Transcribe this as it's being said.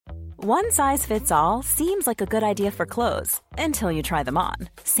One size fits all seems like a good idea for clothes until you try them on.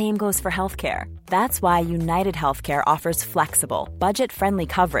 Same goes for healthcare. That's why United Healthcare offers flexible, budget-friendly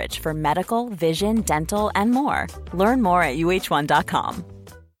coverage for medical, vision, dental, and more. Learn more at uh1.com.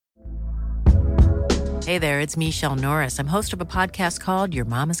 Hey there, it's Michelle Norris. I'm host of a podcast called Your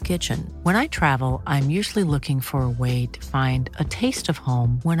Mama's Kitchen. When I travel, I'm usually looking for a way to find a taste of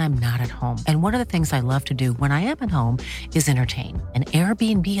home when I'm not at home. And one of the things I love to do when I am at home is entertain. And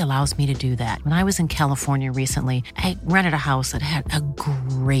Airbnb allows me to do that. When I was in California recently, I rented a house that had a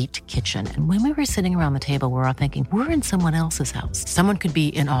great kitchen. And when we were sitting around the table, we were all thinking, we're in someone else's house. Someone could be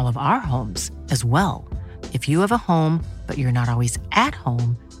in all of our homes as well. If you have a home, but you're not always at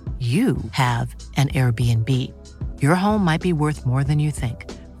home, you have an Airbnb. Your home might be worth more than you think.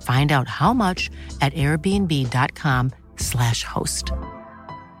 Find out how much at airbnb.com/host.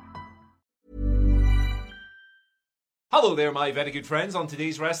 Hello there, my very good friends. On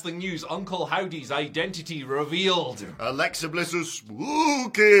today's wrestling news, Uncle Howdy's identity revealed. Alexa Bliss's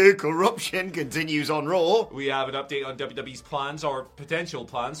spooky corruption continues on Raw. We have an update on WWE's plans, or potential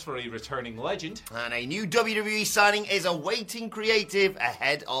plans, for a returning legend. And a new WWE signing is awaiting creative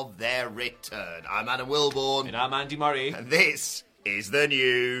ahead of their return. I'm Adam Wilborn. And I'm Andy Murray. And this is the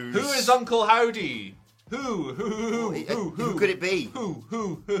news. Who is Uncle Howdy? Who could it be?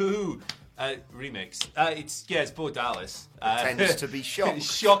 Who? Remix. It's Bo Dallas. Tends to be shocked.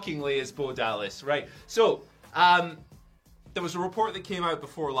 Shockingly, it's Bo Dallas. Right. So, there was a report that came out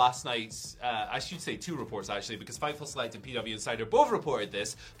before last night's, I should say two reports actually, because Fightful Select and PW Insider both reported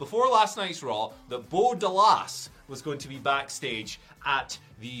this, before last night's Raw, that Bo Dallas was going to be backstage at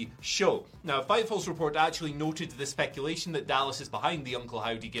the show. Now, Fightful's report actually noted the speculation that Dallas is behind the Uncle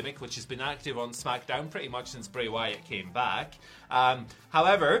Howdy gimmick, which has been active on SmackDown pretty much since Bray Wyatt came back.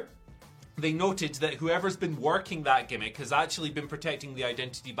 However, they noted that whoever's been working that gimmick has actually been protecting the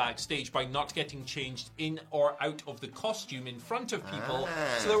identity backstage by not getting changed in or out of the costume in front of people.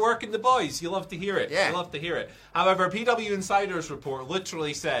 So they're working the boys. You love to hear it. Yeah. You love to hear it. However, PW Insider's report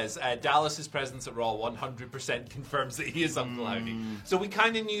literally says Dallas's presence at Raw 100% confirms that he is Uncle Howdy. So we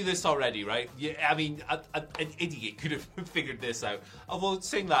kind of knew this already, right? Yeah, I mean, an idiot could have figured this out. Although,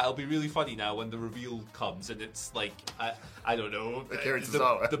 saying that, it'll be really funny now when the reveal comes and it's like, I don't know,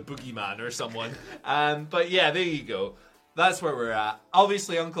 the boogeyman or someone. But yeah, there you go. That's where we're at.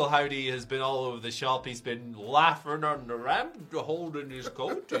 Obviously, Uncle Howdy has been all over the shop. He's been laughing on the ramp, holding his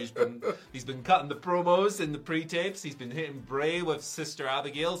coat. He's been cutting the promos in the pre-tapes. He's been hitting Bray with Sister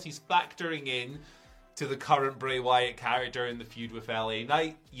Abigail's. He's factoring in to the current Bray Wyatt character in the feud with LA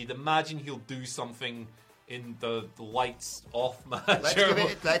Knight. You'd imagine he'll do something in the lights off match.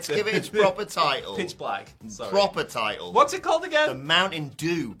 Let's give it its proper title. Pitch Black. Sorry. Proper title. What's it called again? The Mountain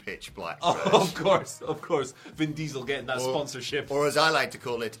Dew Pitch Black. Oh, of course. Vin Diesel getting that sponsorship. Or as I like to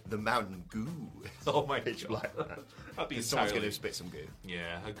call it, the Mountain Goo. Oh my Pitch God. Black. That'd be Someone's going to spit some goo.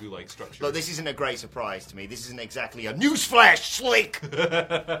 Yeah, a goo-like structure. Look, this isn't a great surprise to me. This isn't exactly a newsflash, Slick.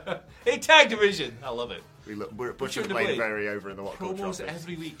 Hey, Tag Division. I love it. We're Butcher and Blade very over in the What Culture Promos office.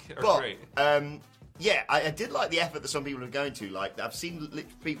 every week are great. Yeah, I did like the effort that some people are going to. Like, I've seen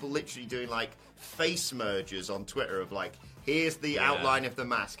people literally doing like face mergers on Twitter of like, here's the outline of the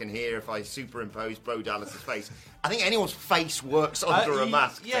mask, and here if I superimpose Bo Dallas's face. I think anyone's face works under a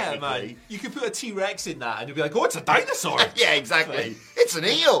mask. Yeah, man. You could put a T-Rex in that, and you'd be like, "Oh, it's a dinosaur." Yeah, exactly. It's an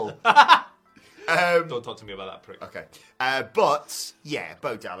eel. Don't talk to me about that prick. Okay, but yeah,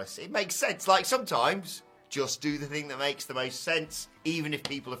 Bo Dallas. It makes sense. Like sometimes, just do the thing that makes the most sense, even if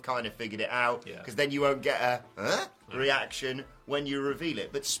people have kind of figured it out, because then you won't get a reaction when you reveal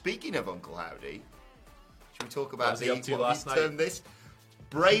it. But speaking of Uncle Howdy, should we talk about what we termed this?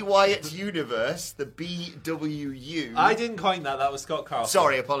 Bray Wyatt Universe, the BWU. I didn't coin that. That was Scott Carlson.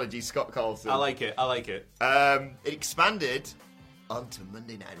 Sorry, apologies, Scott Carlson. I like it. It expanded onto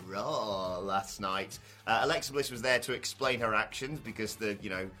Monday Night Raw last night. Alexa Bliss was there to explain her actions because the,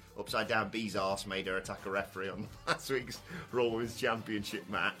 upside down bee's arse made her attack a referee on last week's Raw Women's Championship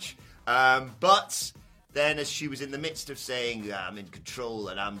match. But then as she was in the midst of saying, I'm in control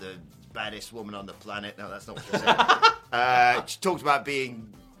and I'm the baddest woman on the planet. No, that's not what she said. She talked about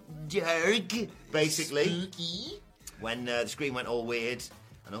being dark, basically. Spooky. When the screen went all weird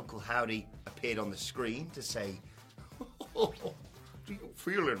and Uncle Howdy appeared on the screen to say, do you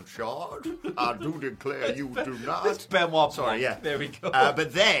feel in charge? I do declare you do not. It's Benoit. Sorry, yeah. There we go.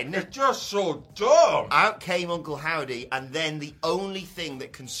 But then... It's just so dumb. Out came Uncle Howdy, and then the only thing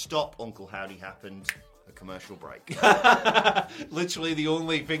that can stop Uncle Howdy happened... commercial break. Literally the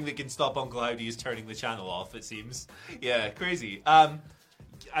only thing that can stop Uncle Howdy is turning the channel off, it seems. Yeah, crazy.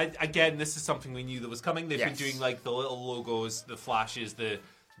 Again, this is something we knew that was coming. They've been doing like the little logos, the flashes, the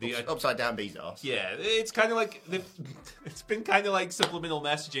Upside down bee's arse. Yeah, it's kind of like it's been kind of like subliminal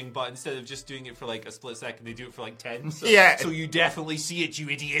messaging, but instead of just doing it for like a split second, they do it for like 10. So, so you definitely see it, you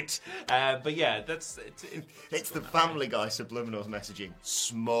idiot. But yeah, it's the Family Guy subliminal messaging.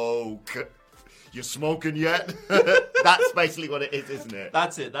 Smoke. You're smoking yet? That's basically what it is, isn't it?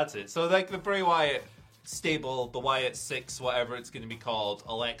 That's it. So like the Bray Wyatt stable, the Wyatt 6, whatever it's going to be called,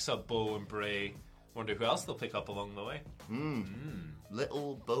 Alexa, Bo, and Bray. Wonder who else they'll pick up along the way.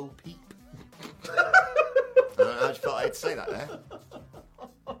 Little Bo Peep. I just thought I'd say that there.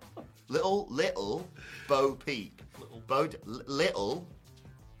 Little Bo Peep. Little,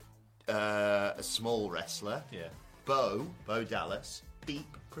 a small wrestler. Yeah. Bo Dallas.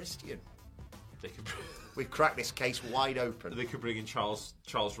 Peep Christian. They could. We've cracked this case wide open. They could bring in Charles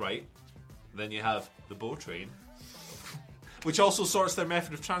Wright. Then you have the Bo Train, which also sorts their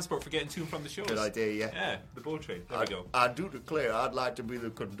method of transport for getting to and from the shows. Good idea, yeah. Yeah, the Bo Train. There we go. I do declare I'd like to be the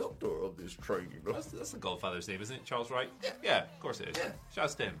conductor of this train. That's the Godfather's name, isn't it? Charles Wright? Yeah, of course it is. Yeah.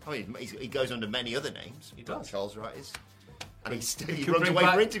 Shouts to him. I mean, he goes under many other names. He does. Charles Wright is. And he could runs bring away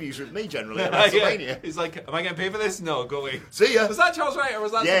back- for interviews with me generally at WrestleMania. Yeah. He's like, am I getting paid for this? No, go away. See ya. Was that Charles Wright or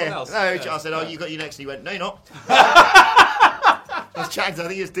was that someone else? No, I said, you got you next. And he went, no, you're not. I was chatting to, I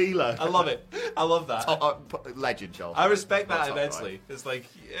think it's D'Lo. I love it. I love that. Legend, Charles. I respect that That's immensely. right. It's like,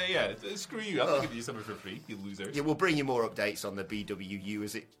 yeah, screw you. I'm not giving you something for free, you losers. Yeah, we'll bring you more updates on the BWU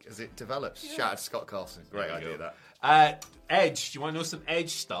as it develops. Shout out to Scott Carlson. Great There you idea, go. that. Edge. Do you want to know some Edge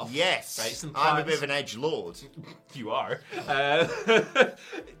stuff? Yes. Right, some I'm a plans. bit of an edge lord. You are.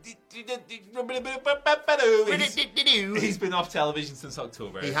 He's been off television since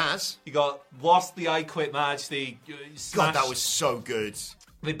October. He has. He lost the I Quit match. They God, smashed, that was so good.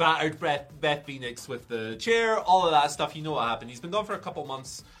 They battered Beth Phoenix with the chair. All of that stuff. You know what happened. He's been gone for a couple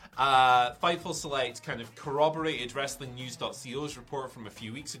months. Fightful Select kind of corroborated WrestlingNews.co's report from a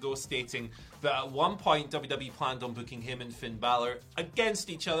few weeks ago, stating that at one point WWE planned on booking him and Finn Balor against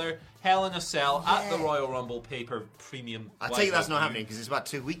each other, Hell in a Cell, at the Royal Rumble paper premium. I tell you that's not happening because it's about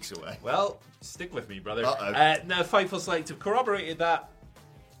 2 weeks away. Well, stick with me, brother. Uh-oh. Now, Fightful Select have corroborated that,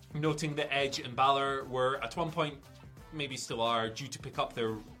 noting that Edge and Balor were at one point, maybe still are, due to pick up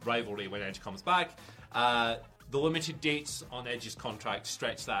their rivalry when Edge comes back. The limited dates on Edge's contract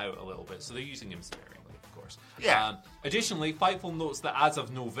stretch that out a little bit, so they're using him sparingly, of course. Yeah. Additionally, Fightful notes that as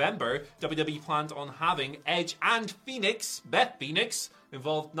of November, WWE planned on having Edge and Beth Phoenix,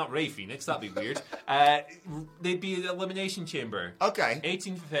 involved, not Ray Phoenix, that'd be weird. They'd be an Elimination Chamber. Okay.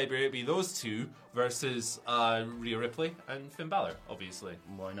 18th of February, it'd be those two versus Rhea Ripley and Finn Balor, obviously.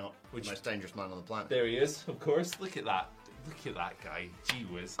 Why not? The most dangerous man on the planet. There he is, of course. Look at that. Look at that guy. Gee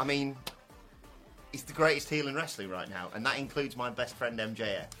whiz. I mean, he's the greatest heel in wrestling right now, and that includes my best friend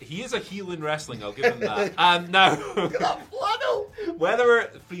MJF. He is a heel in wrestling, I'll give him that. Now, whether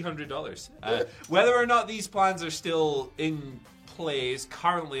 $300, whether or not these plans are still in play is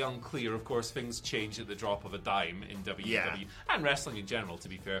currently unclear. Of course, things change at the drop of a dime in WWE and wrestling in general, to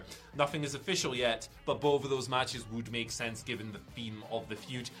be fair. Nothing is official yet, but both of those matches would make sense given the theme of the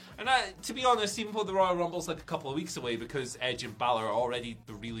feud. And to be honest, even though the Royal Rumble's like a couple of weeks away because Edge and Balor are already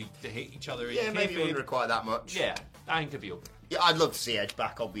really to hate each other. Yeah, maybe it wouldn't require that much. Yeah, I think it'd be okay. Yeah, I'd love to see Edge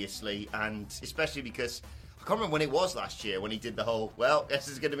back, obviously, and especially because I can't remember when it was last year when he did the whole, well, this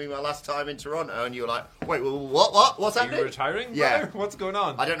is going to be my last time in Toronto, and you were like, wait, what's Are happening? you retiring? Yeah. Brother? What's going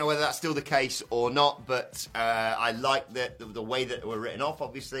on? I don't know whether that's still the case or not, but I like the way that we're written off,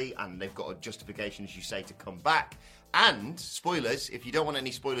 obviously, and they've got a justification, as you say, to come back. And, spoilers, if you don't want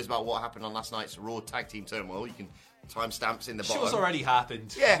any spoilers about what happened on last night's Raw Tag Team Turmoil, you can timestamps in the bottom. Show's already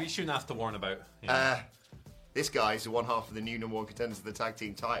happened. Yeah. We shouldn't have to warn about. This guy is the one half of the new number one contenders of the tag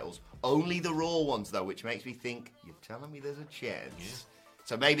team titles. Only the Raw ones, though, which makes me think, you're telling me there's a chance. Yeah.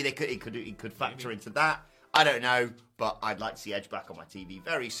 So maybe he could factor into that. I don't know, but I'd like to see Edge back on my TV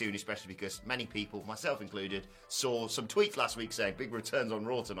very soon, especially because many people, myself included, saw some tweets last week saying big returns on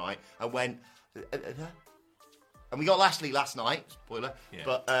Raw tonight and went... And we got Lashley last night, spoiler. Yeah.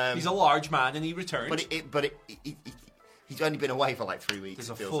 But he's a large man and he returned. But he's only been away for like 3 weeks.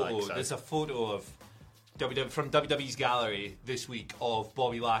 There's a photo of from WWE's gallery this week of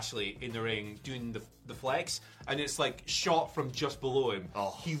Bobby Lashley in the ring doing the flex, and it's like shot from just below him.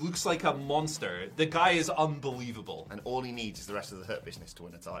 Oh. He looks like a monster. The guy is unbelievable. And all he needs is the rest of the Hurt Business to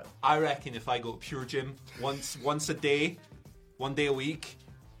win a title. I reckon if I go to Pure Gym once a day, 1 day a week,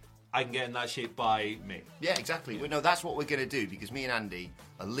 I can get in that shape by May. Yeah, exactly. Yeah. No, that's what we're going to do because me and Andy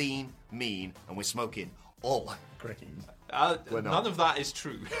are lean, mean, and we're smoking all green. None of that is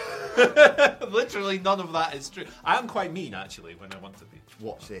true. Literally none of that is true. I am quite mean, actually, when I want to be.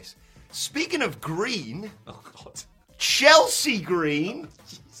 Watch this. Speaking of green... Oh, God. Chelsea Green.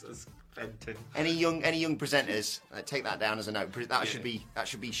 Jesus, Fenton. Any young presenters, take that down as a note. That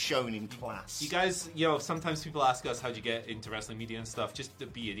should be shown in class. You guys, sometimes people ask us how'd you get into wrestling media and stuff. Just to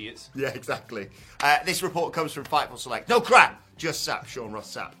be idiots. Yeah, exactly. This report comes from Fightful Select. No crap! Just Sapp, Sean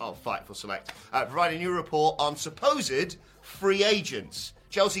Ross Sapp of Fightful Select. Providing a new report on supposed free agents.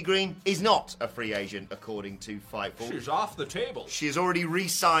 Chelsea Green is not a free agent, according to Fightful. She's off the table. She has already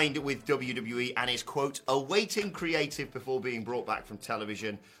re-signed with WWE and is, quote, awaiting creative before being brought back from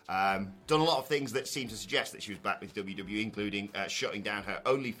television. Done a lot of things that seem to suggest that she was back with WWE, including shutting down her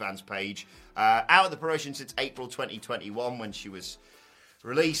OnlyFans page. Out of the promotion since April 2021, when she was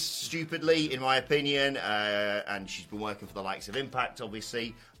released stupidly, in my opinion, and she's been working for the likes of Impact,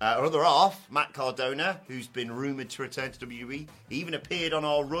 obviously. Her other half, Matt Cardona, who's been rumoured to return to WWE, he even appeared on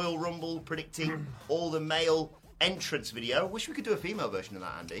our Royal Rumble predicting all the male entrance video. Wish we could do a female version of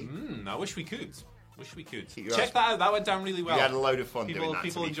that, Andy. I wish we could. Keep your Check eyes- that out. That went down really well. We had a load of fun People, doing that.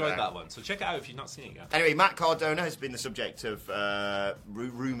 people to be enjoyed fair. that one. So check it out if you've not seen it yet. Anyway, Matt Cardona has been the subject of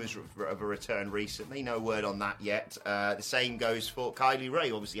rumours of a return recently. No word on that yet. The same goes for Kylie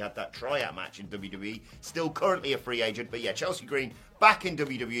Ray. Obviously had that tryout match in WWE. Still currently a free agent. But yeah, Chelsea Green back in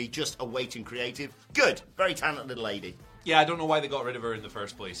WWE, just awaiting creative. Good. Very talented little lady. Yeah, I don't know why they got rid of her in the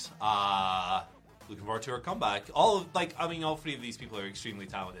first place. Looking forward to her comeback. All three of these people are extremely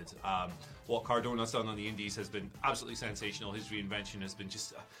talented. What Cardona's done on the Indies has been absolutely sensational. His reinvention has been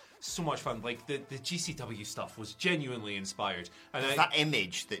just so much fun. Like the GCW stuff was genuinely inspired. And That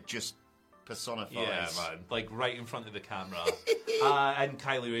image that just personifies. yeah, man, like right in front of the camera. And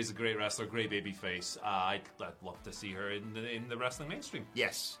Kylie Ray's a great wrestler, great baby face. I'd love to see her in the wrestling mainstream.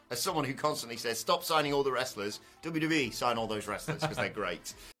 Yes. As someone who constantly says, stop signing all the wrestlers, WWE sign all those wrestlers because they're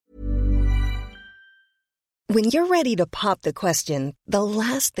great. When you're ready to pop the question, the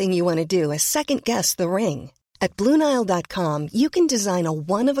last thing you want to do is second-guess the ring. At BlueNile.com, you can design a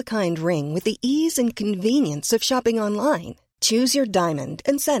one-of-a-kind ring with the ease and convenience of shopping online. Choose your diamond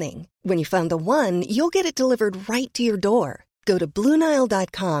and setting. When you find the one, you'll get it delivered right to your door. Go to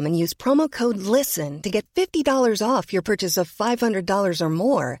BlueNile.com and use promo code LISTEN to get $50 off your purchase of $500 or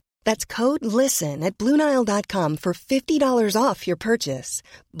more. That's code LISTEN at BlueNile.com for $50 off your purchase.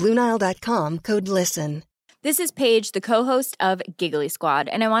 BlueNile.com, code LISTEN. This is Paige, the co-host of Giggly Squad,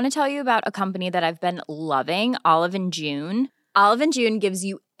 and I want to tell you about a company that I've been loving, Olive & June. Olive & June gives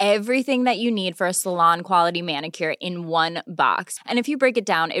you everything that you need for a salon-quality manicure in one box. And if you break it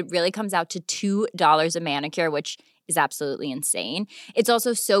down, it really comes out to $2 a manicure, which is absolutely insane. It's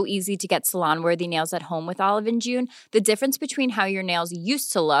also so easy to get salon-worthy nails at home with Olive & June. The difference between how your nails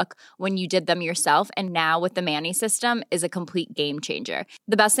used to look when you did them yourself and now with the Mani system is a complete game changer.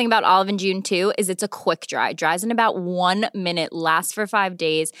 The best thing about Olive & June, too, is it's a quick dry. Dries in about 1 minute, lasts for 5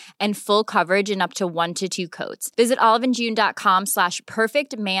 days, and full coverage in up to 1 to 2 coats. Visit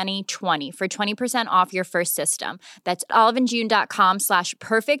oliveandjune.com/perfectmani20 for 20% off your first system. That's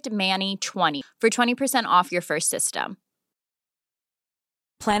oliveandjune.com/perfectmani20 for 20% off your first system.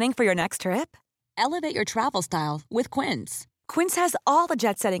 Planning for your next trip? Elevate your travel style with Quince. Quince has all the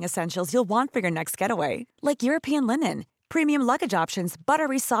jet-setting essentials you'll want for your next getaway, like European linen, premium luggage options,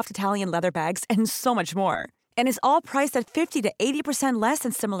 buttery soft Italian leather bags, and so much more. And is all priced at 50 to 80% less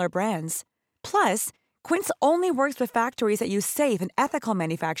than similar brands. Plus, Quince only works with factories that use safe and ethical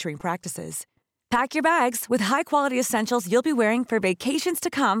manufacturing practices. Pack your bags with high-quality essentials you'll be wearing for vacations to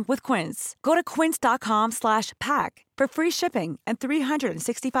come with Quince. Go to quince.com/pack for free shipping and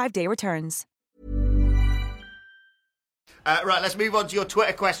 365-day returns. Right, let's move on to your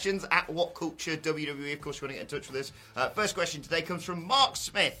Twitter questions at WhatCultureWWE. Of course, you want to get in touch with us. First question today comes from Mark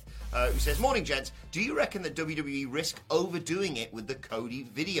Smith, who says, "Morning, gents. Do you reckon that WWE risk overdoing it with the Cody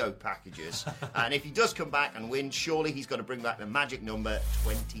video packages? And if he does come back and win, surely he's got to bring back the magic number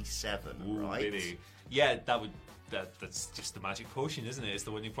 27, right?" Baby. Yeah, that's just the magic potion, isn't it? It's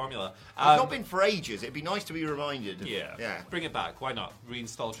the winning formula. It's not been for ages. It'd be nice to be reminded. Yeah. Bring it back. Why not?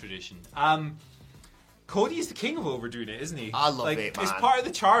 Reinstall tradition. Cody is the king of overdoing it, isn't he? I love it, man. It's part of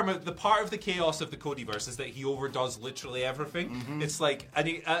the charm, the part of the chaos of the Codyverse is that he overdoes literally everything. Mm-hmm. It's like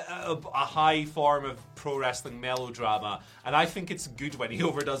a high form of pro wrestling melodrama, and I think it's good when he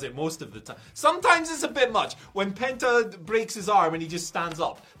overdoes it most of the time. Sometimes it's a bit much. When Penta breaks his arm and he just stands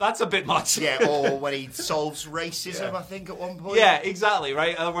up, that's a bit much. Yeah, or when he solves racism, I think, at one point. Yeah, exactly,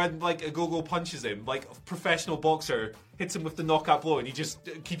 right? When, like, a go-go punches him, like a professional boxer hits him with the knockout blow and he just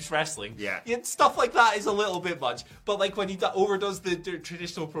keeps wrestling. Yeah. Stuff like that is a little bit much. But, like, when he overdoes the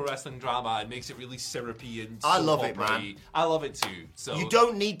traditional pro wrestling drama and makes it really syrupy and I love it, man. I love it, too. So You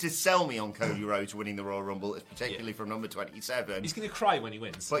don't need to sell me on Cody Rhodes winning the Royal Rumble, particularly from number 27. He's going to cry when he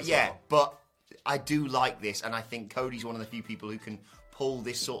wins. But yeah, but I do like this, and I think Cody's one of the few people who can pull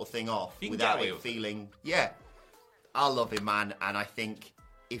this sort of thing off without it feeling... Yeah, I love him, man, and I think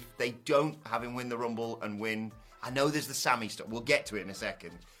if they don't have him win the Rumble and win... I know there's the Sami stuff. We'll get to it in a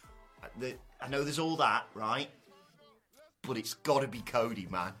second. I know there's all that, right? But it's got to be Cody,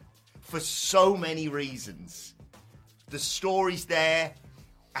 man. For so many reasons. The story's there,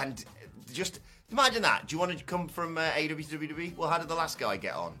 and just imagine that. Do you want to come from AEW to WWE? Well, how did the last guy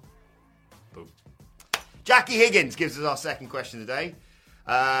get on? Boom. Jackie Higgins gives us our second question today.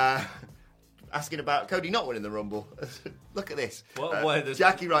 Asking about Cody not winning the Rumble. Look at this.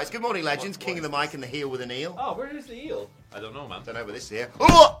 Jackie writes, good morning, legends. King of the mic and the heel with an eel. Oh, where is the eel? I don't know, man. Don't know, but this is here.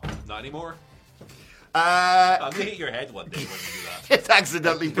 Oh! Not anymore. I'm going to hit your head one day when you do that. Just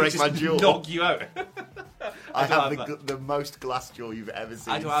accidentally break my jaw. Knock you out. I have the most glass jaw you've ever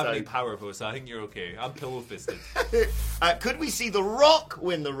seen. I don't have any power posts, so I think you're okay. I'm pillow-fisted. Could we see The Rock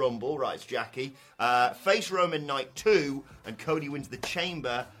win the Rumble, writes Jackie, face Roman night 2, and Cody wins the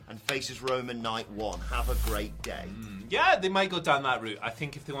Chamber and faces Roman night 1. Have a great day. Yeah, they might go down that route. I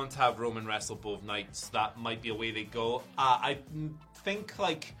think if they want to have Roman wrestle both nights, that might be a way they go. I think,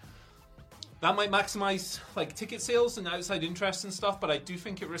 that might maximise ticket sales and outside interest and stuff, but I do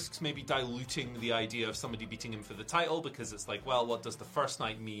think it risks maybe diluting the idea of somebody beating him for the title, because it's what does the first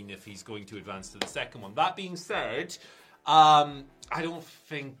night mean if he's going to advance to the second one? That being said, I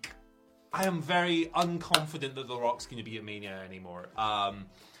am very unconfident that The Rock's going to be at Mania anymore.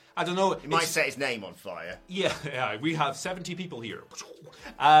 I don't know. He might set his name on fire. Yeah, we have 70 people here.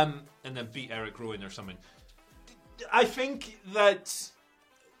 And then beat Eric Rowan or something. I think that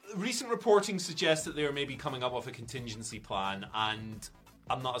recent reporting suggests that they are maybe coming up with a contingency plan, and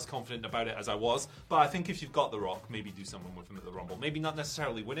I'm not as confident about it as I was. But I think if you've got The Rock, maybe do something with him at the Rumble. Maybe not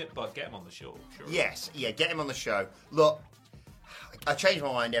necessarily win it, but get him on the show. Sure. Yes, get him on the show. Look, I change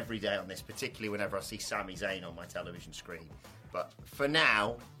my mind every day on this, particularly whenever I see Sami Zayn on my television screen. But for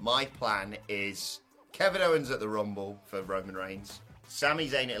now, my plan is Kevin Owens at the Rumble for Roman Reigns, Sami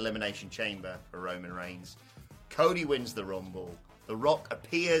Zayn at Elimination Chamber for Roman Reigns, Cody wins the Rumble, The Rock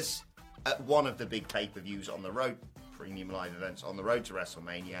appears at one of the big pay-per-views on the road, premium live events on the road to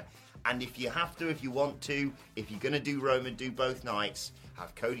WrestleMania. And if you have to, if you want to, if you're going to do Roman, do both nights,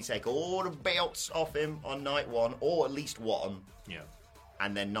 have Cody take all the belts off him on night 1, or at least one. Yeah.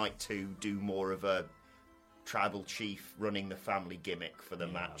 And then night 2, do more of a tribal chief running the family gimmick for the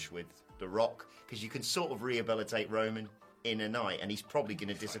match with The Rock. Because you can sort of rehabilitate Roman in a night, and he's probably going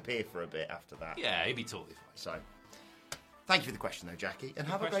to disappear for a bit after that. Yeah, he'd be totally fine. So, thank you for the question, though, Jackie, and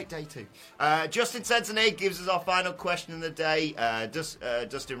have a great day, too. Justin Sensenegg gives us our final question of the day.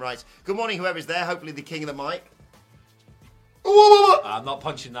 Dustin writes, good morning, whoever's there. Hopefully the king of the mic. I'm not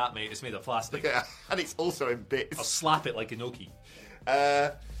punching that, mate. It's made of plastic. Yeah, and it's also in bits. I'll slap it like a Noki.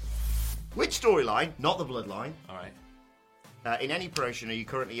 Which storyline, not the bloodline, all right, in any promotion are you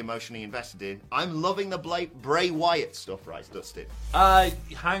currently emotionally invested in? I'm loving the Bray Wyatt stuff, right, Dustin?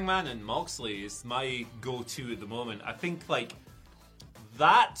 Hangman and Moxley is my go-to at the moment. I think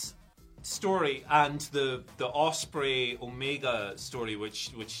that story and the Ospreay Omega story,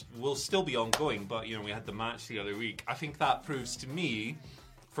 which will still be ongoing, but we had the match the other week. I think that proves to me,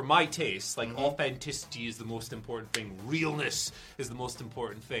 for my taste, authenticity is the most important thing. Realness is the most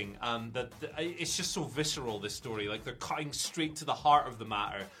important thing. It's just so visceral, this story. They're cutting straight to the heart of the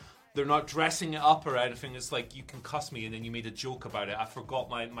matter. They're not dressing it up or anything. It's you can cuss me and then you made a joke about it. I forgot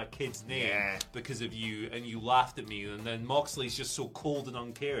my kid's name because of you, and you laughed at me. And then Moxley's just so cold and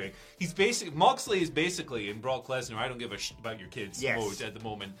uncaring. Moxley is basically in Brock Lesnar, I don't give a shit about your kids mode at the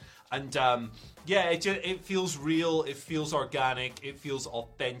moment. And it feels real, it feels organic, it feels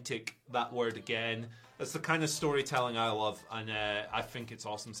authentic, that word again. That's the kind of storytelling I love, and I think it's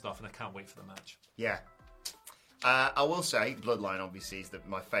awesome stuff, and I can't wait for the match. Yeah. I will say, Bloodline obviously is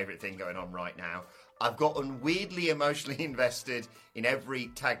my favourite thing going on right now. I've gotten weirdly emotionally invested in every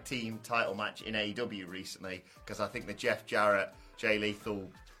tag team title match in AEW recently, because I think the Jeff Jarrett, Jay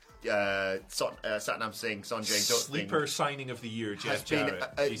Lethal, Satnam Singh, Sanjay Dutt sleeper signing of the year, Jeff Jarrett.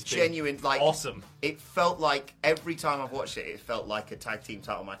 A genuine, awesome. It felt like every time I've watched it, it felt like a tag team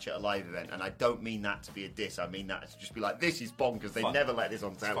title match at a live event, and I don't mean that to be a diss. I mean that to just be this is bonkers. They never let this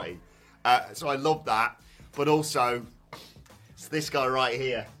on telly. So I love that, but also it's this guy right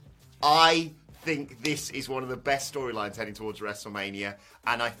here. I think this is one of the best storylines heading towards WrestleMania,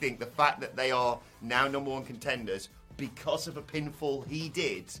 and I think the fact that they are now number 1 contenders because of a pinfall he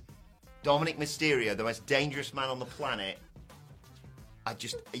did. Dominic Mysterio, the most dangerous man on the planet.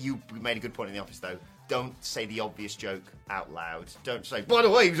 You made a good point in the office, though. Don't say the obvious joke out loud. Don't say, by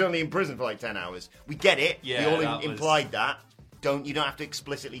the way, he was only in prison for 10 hours. We get it. Yeah, we all implied that. You don't have to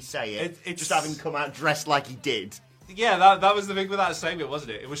explicitly say it. It's just have him come out dressed like he did. Yeah, that was the thing with that assignment,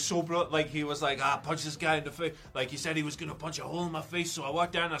 wasn't it? It was so like he was like, punch this guy in the face. Like he said he was gonna punch a hole in my face, so I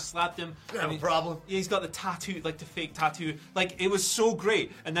walked down and I slapped him. No problem. Yeah, he's got the tattoo, like the fake tattoo. Like it was so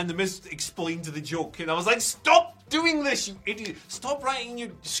great. And then the Miz explained the joke, and I was like, stop doing this, you idiot! Stop writing your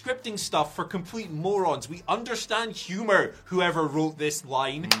scripting stuff for complete morons. We understand humor. Whoever wrote this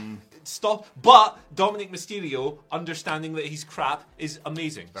line. Stop. But Dominic Mysterio, understanding that he's crap, is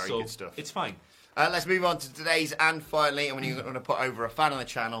amazing. Very good stuff. It's fine. Let's move on to today's and finally, and when you're going to put over a fan on the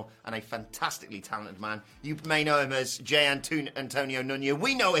channel and a fantastically talented man. You may know him as J. Antonio Nunez.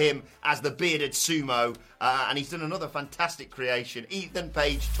 We know him as the Bearded Sumo, and he's done another fantastic creation, Ethan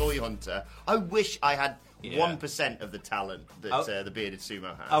Page Toy Hunter. I wish I had 1% of the talent that the Bearded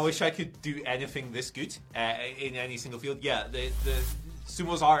Sumo has. I wish I could do anything this good in any single field. Yeah, the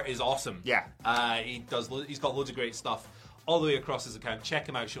Sumo's art is awesome. Yeah. He's got loads of great stuff all the way across his account. Check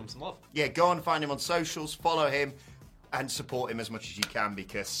him out, show him some love. Yeah, go and find him on socials, follow him, and support him as much as you can,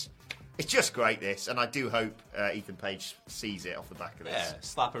 because it's just great, this, and I do hope Ethan Page sees it off the back of this. Yeah,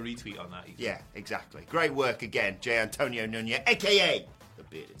 slap a retweet on that, Ethan. Yeah, exactly. Great work again, J. Antonio Nunez, a.k.a. the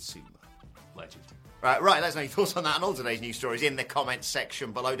Bearded Sumo. Legend. Right, let us know your thoughts on that and all today's news stories in the comments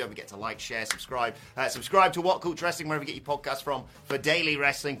section below. Don't forget to like, share, subscribe. Subscribe to What Culture Wrestling, wherever you get your podcasts from, for daily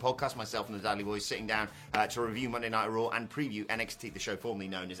wrestling podcast. Myself and the Dudley Boys sitting down to review Monday Night Raw and preview NXT, the show formerly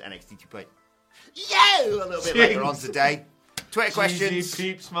known as NXT 2.0. A little bit later on today. Twitter questions.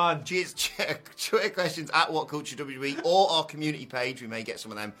 Peeps, man. Twitter questions at What Culture WWE or our community page. We may get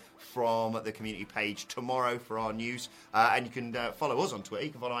some of them from the community page tomorrow for our news. And you can follow us on Twitter.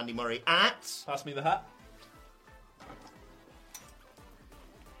 You can follow Andy Murray at... Pass me the hat.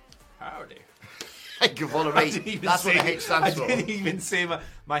 Howdy. You can follow me. That's what the H stands for. I didn't even say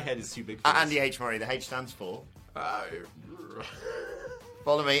my head is too big for Andy H. Murray. The H stands for...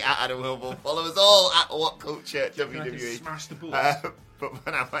 Follow me at Adam Wilbur. Follow us all at What Culture WWE. Smash the ball. But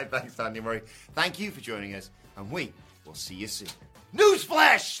for now, my thanks to Andy Murray. Thank you for joining us, and we will see you soon.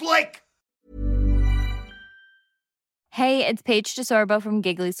 Newsflash, Slick! Hey, it's Paige DeSorbo from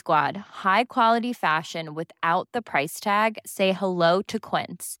Giggly Squad. High quality fashion without the price tag. Say hello to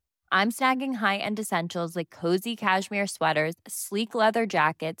Quince. I'm snagging high-end essentials like cozy cashmere sweaters, sleek leather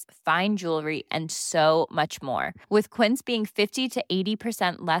jackets, fine jewelry, and so much more. With Quince being 50 to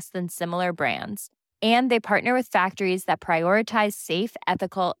 80% less than similar brands. And they partner with factories that prioritize safe,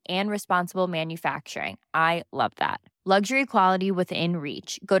 ethical, and responsible manufacturing. I love that. Luxury quality within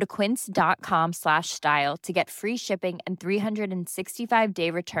reach. Go to quince.com/style to get free shipping and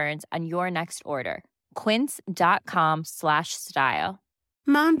 365-day returns on your next order. Quince.com/style.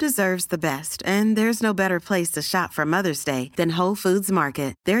 Mom deserves the best, and there's no better place to shop for Mother's Day than Whole Foods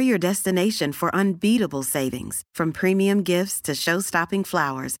Market. They're your destination for unbeatable savings, from premium gifts to show-stopping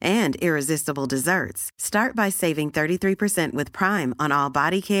flowers and irresistible desserts. Start by saving 33% with Prime on all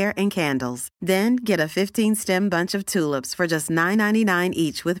body care and candles. Then get a 15-stem bunch of tulips for just $9.99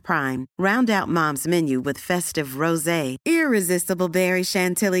 each with Prime. Round out Mom's menu with festive rosé, irresistible berry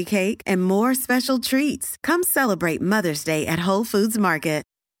chantilly cake, and more special treats. Come celebrate Mother's Day at Whole Foods Market.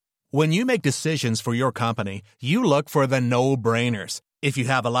 When you make decisions for your company, you look for the no-brainers. If you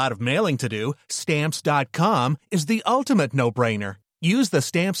have a lot of mailing to do, Stamps.com is the ultimate no-brainer. Use the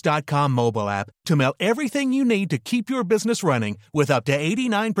Stamps.com mobile app to mail everything you need to keep your business running with up to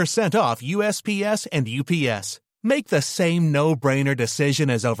 89% off USPS and UPS. Make the same no-brainer decision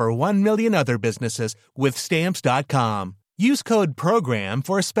as over 1 million other businesses with Stamps.com. Use code PROGRAM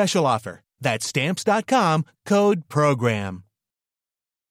for a special offer. That's Stamps.com, code PROGRAM.